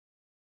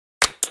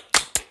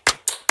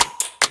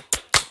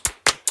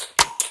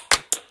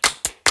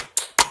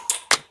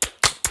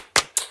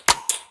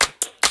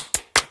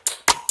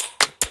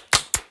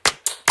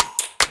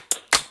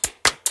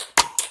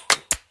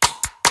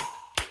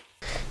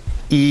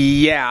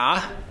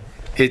Yeah.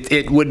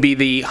 It would be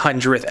the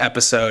 100th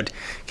episode.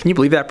 Can you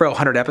believe that, bro?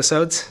 100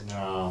 episodes?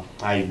 No.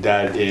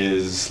 That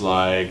is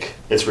like,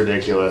 it's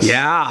ridiculous.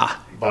 Yeah.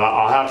 But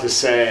I'll have to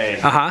say,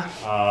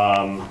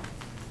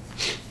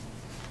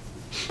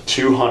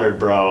 200,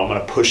 bro. I'm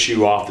gonna push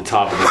you off the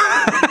top of the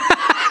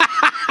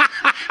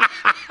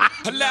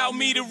Allow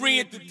me to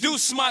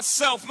reintroduce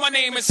myself. My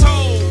name is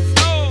Ho,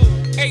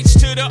 H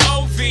to the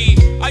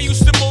OV. I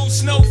used to move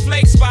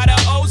snowflakes by the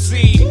OZ.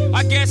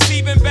 I guess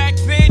even back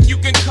then you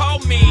can call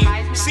me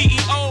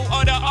CEO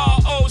of the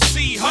ROC.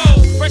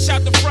 Ho, fresh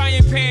out the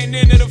frying pan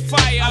into the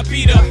fire. I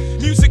be the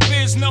music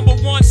biz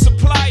 #1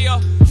 supplier.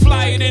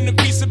 Fly it in a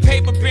piece of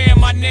paper bearing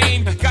my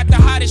name. Got the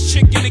hottest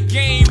chick in the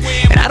game.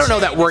 And I don't know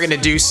that we're gonna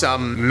do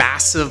some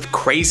massive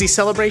crazy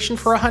celebration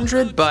for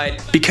 100,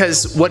 but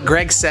because what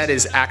Greg said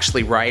is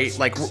actually right,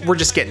 like we're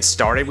just getting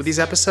started with these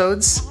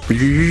episodes.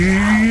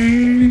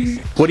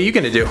 What are you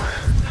gonna do?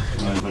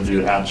 I'm gonna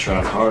do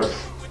abstract art.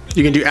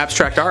 You can do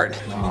abstract art.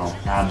 No,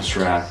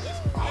 abstract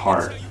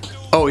heart.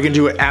 Oh, you're gonna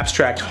do an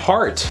abstract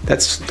heart.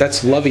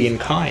 That's lovey and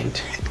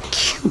kind.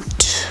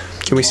 Cute.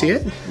 Can we see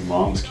it? Your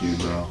mom's cute,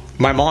 bro.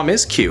 My mom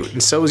is cute,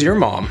 and so is your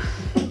mom.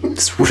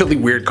 It's a really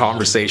weird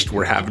conversation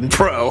we're having,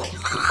 bro.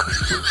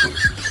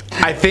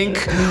 I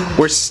think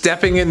we're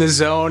stepping in the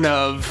zone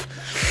of...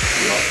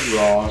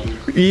 Wrong.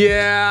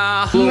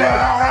 Yeah.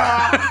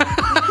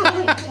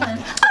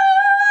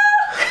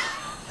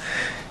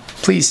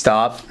 Please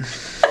stop.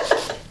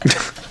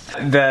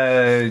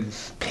 The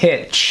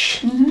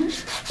pitch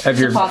of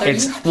your...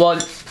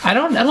 Well, I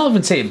don't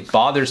even say it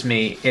bothers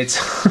me. It's...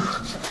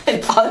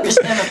 It bothers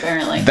him,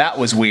 apparently. That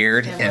was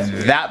weird,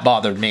 and that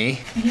bothered me.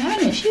 Are you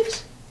having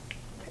issues?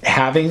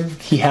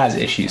 He has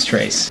issues,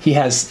 Trace. He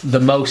has the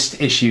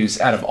most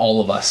issues out of all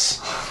of us.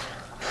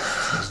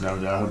 There's no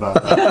doubt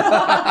about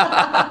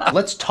that.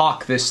 Let's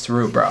talk this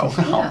through, bro.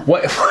 Yeah.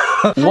 What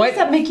How does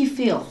that make you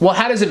feel? Well,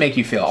 how does it make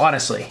you feel,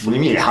 honestly? What do you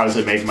mean, how does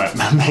it make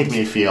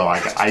me feel?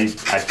 Like, I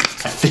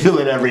feel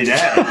it every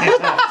day.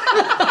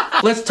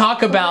 Let's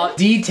talk about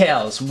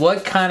details.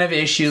 What kind of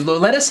issues?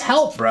 Let us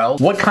help, bro.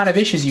 What kind of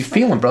issues you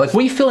feeling, bro? Like,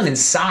 what are you feeling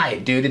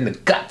inside, dude, in the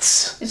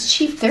guts? It's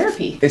cheap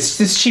therapy. It's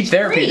just cheap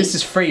therapy. Free. This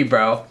is free,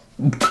 bro.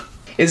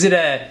 Is it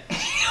an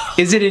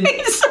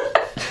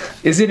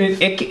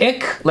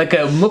ick, like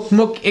a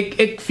muk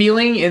ick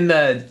feeling in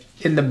the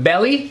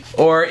belly?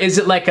 Or is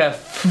it like a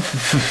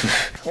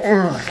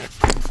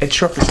it's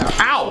short for sound.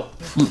 Ow!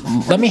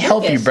 Let me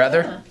help you,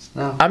 brother.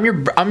 No. I'm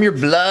your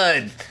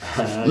blood.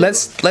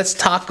 Let's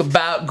talk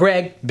about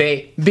Greg,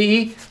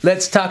 baby.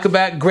 Let's talk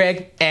about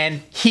Greg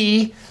and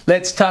he.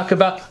 Let's talk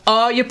about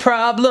all your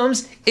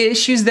problems,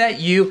 issues that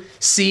you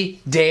see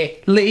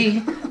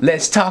daily.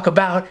 Let's talk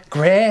about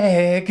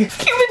Greg.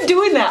 You've been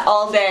doing that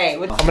all day.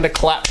 I'm gonna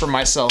clap for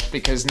myself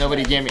because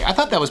nobody gave me. I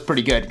thought that was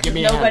pretty good. Give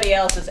me a hand. Nobody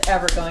else is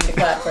ever going to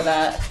clap for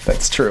that.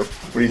 That's true.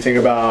 What do you think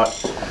about?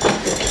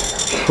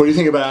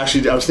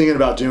 Actually, I was thinking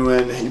about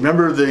doing. You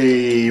remember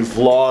the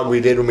vlog we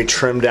did when we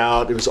trimmed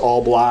out? It was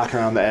all black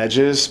around the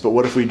edges. But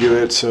what if we do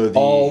it so the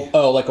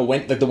like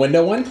the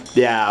window one?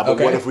 Yeah, but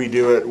okay. What if we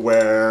do it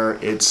where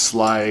it's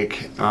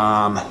like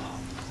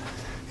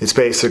it's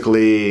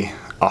basically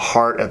a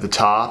heart at the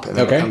top, and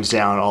then it comes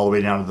down all the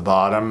way down to the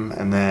bottom,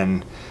 and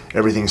then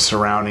everything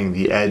surrounding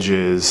the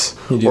edges.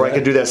 Or I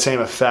could do that same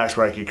effect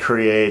where I could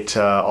create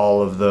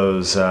all of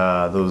those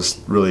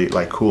really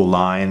like cool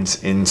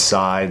lines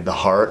inside the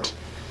heart.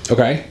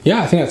 Okay.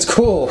 Yeah, I think that's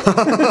cool.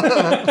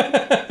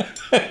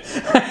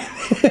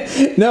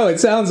 No, it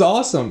sounds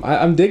awesome.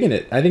 I'm digging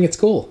it. I think it's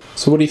cool.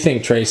 So what do you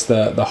think, Trace?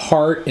 The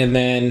heart, and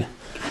then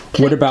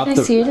what about the...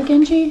 Can I see it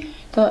again, G?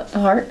 The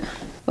heart?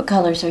 What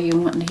colors are you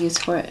wanting to use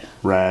for it?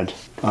 Red.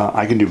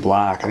 I can do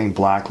black. I think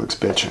black looks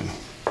bitchin'.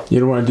 You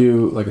don't want to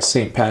do like a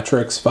St.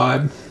 Patrick's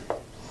vibe?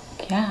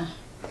 Yeah.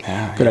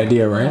 Yeah. Good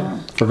idea,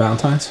 right? For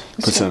Valentine's?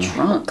 Put some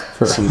drunk.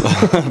 Put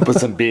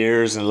some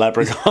beers and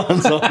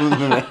leprechauns on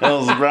the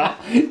hills, bro.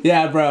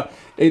 Yeah, bro.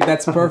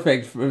 That's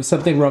perfect.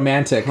 Something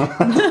romantic.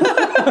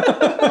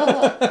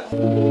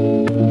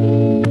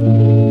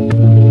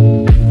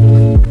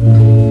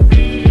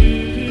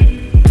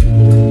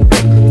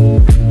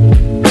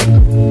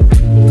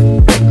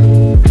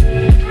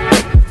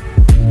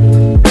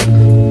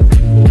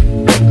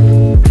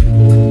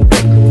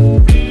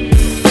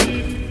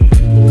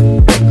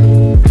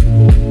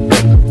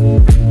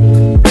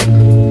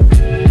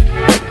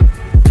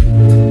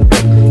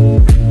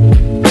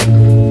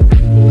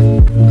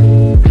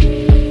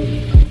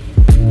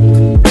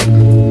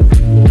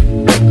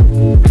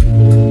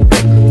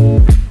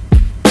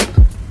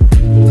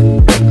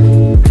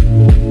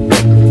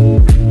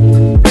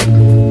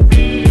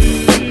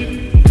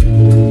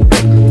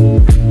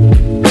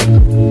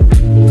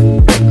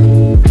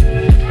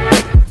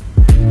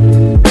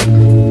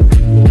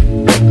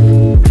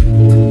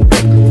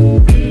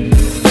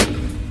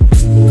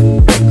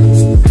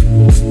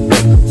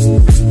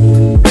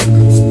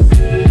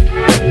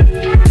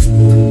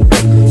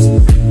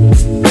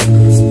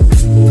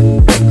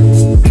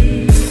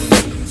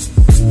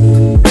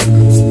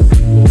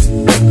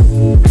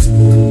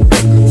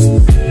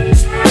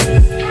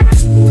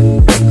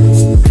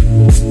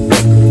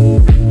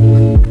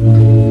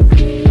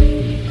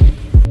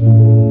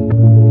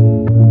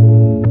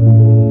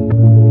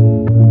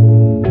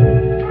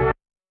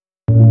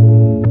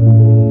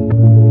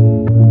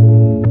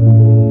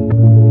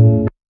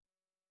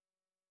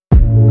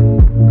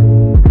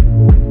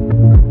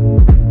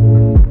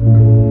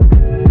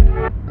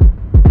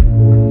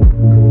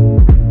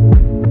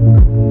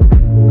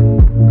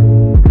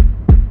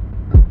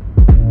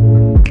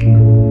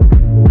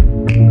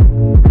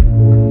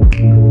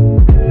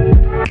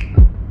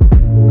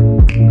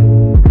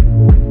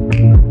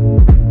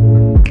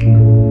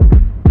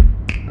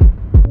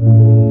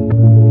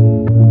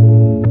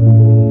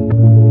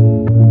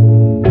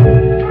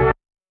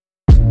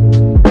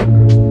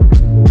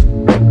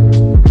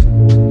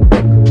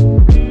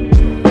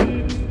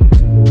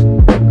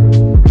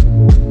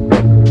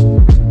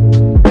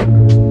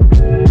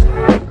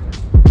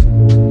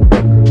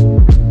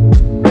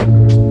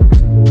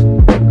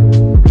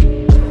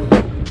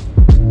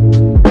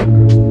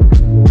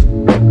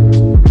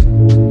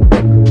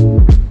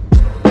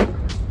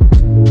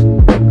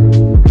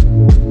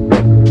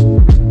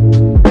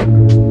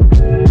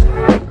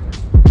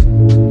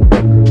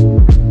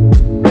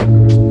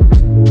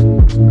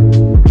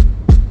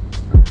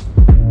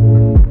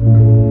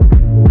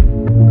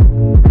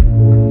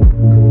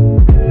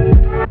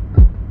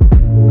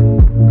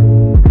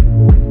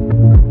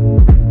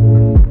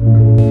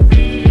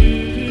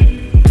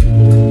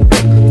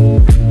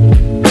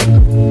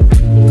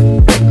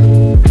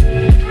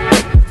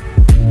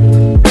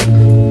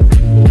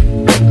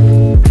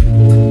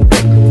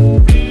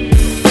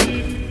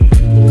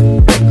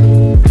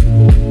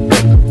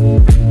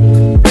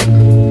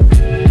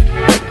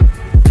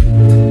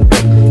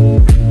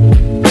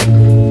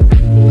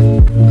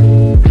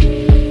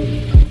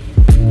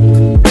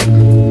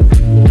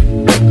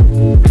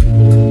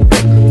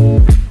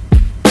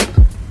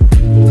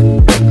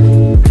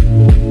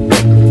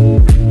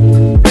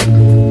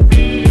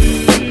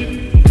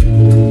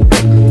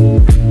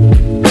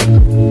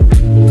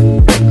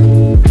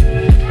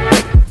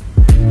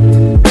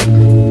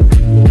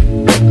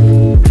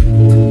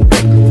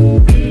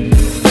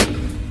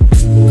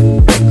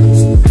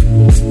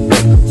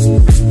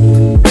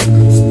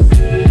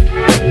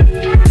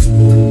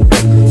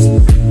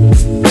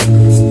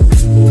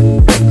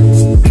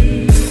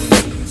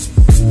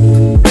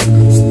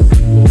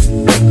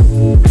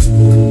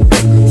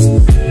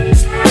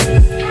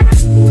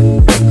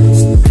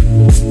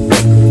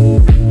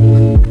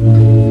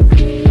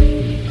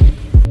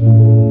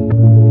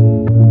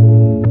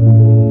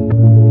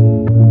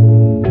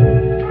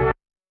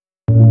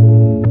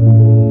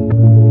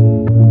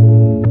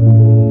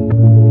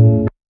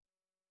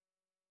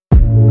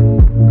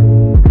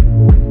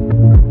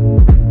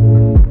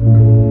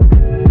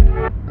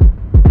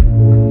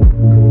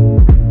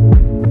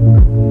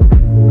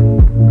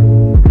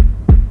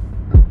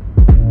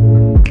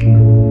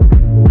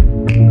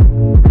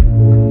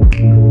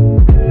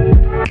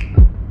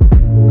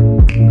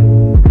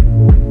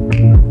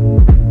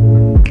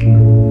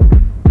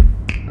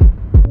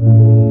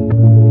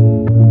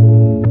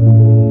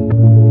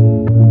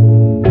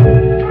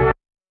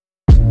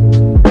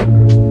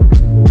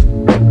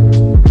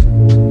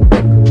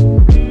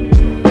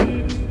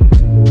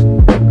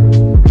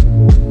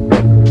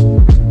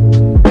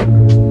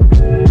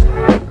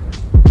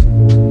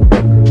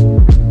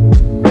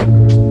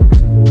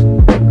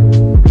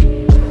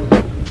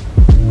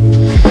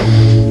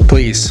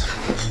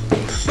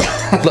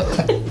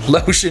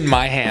 lotion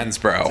my hands,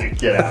 bro.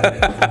 Get out of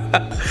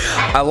here.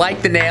 I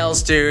like the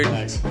nails, dude.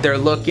 Thanks. They're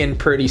looking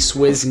pretty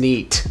swizz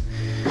neat.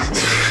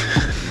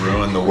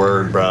 Ruin the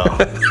word, bro.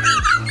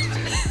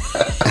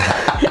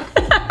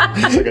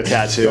 It's like a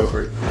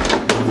tattoo.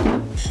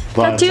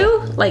 Tattoo?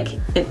 Like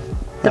the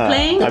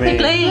plane, I mean- the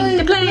plane,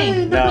 the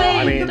plane, the No, I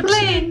plane, mean- the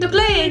plane, the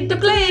plane, the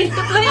plane,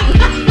 the plane.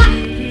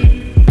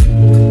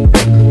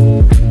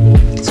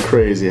 It's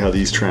crazy how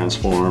these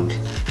transformed.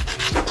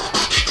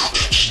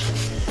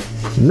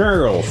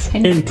 Nails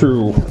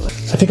into.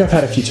 I think I've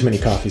had a few too many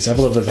coffees. I have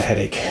a little bit of a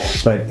headache,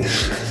 but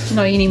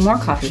No, you need more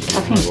coffee.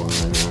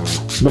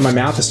 Caffeine. my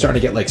mouth is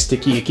starting to get like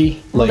sticky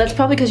icky. Well, Like that's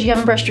probably because you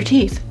haven't brushed your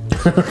teeth.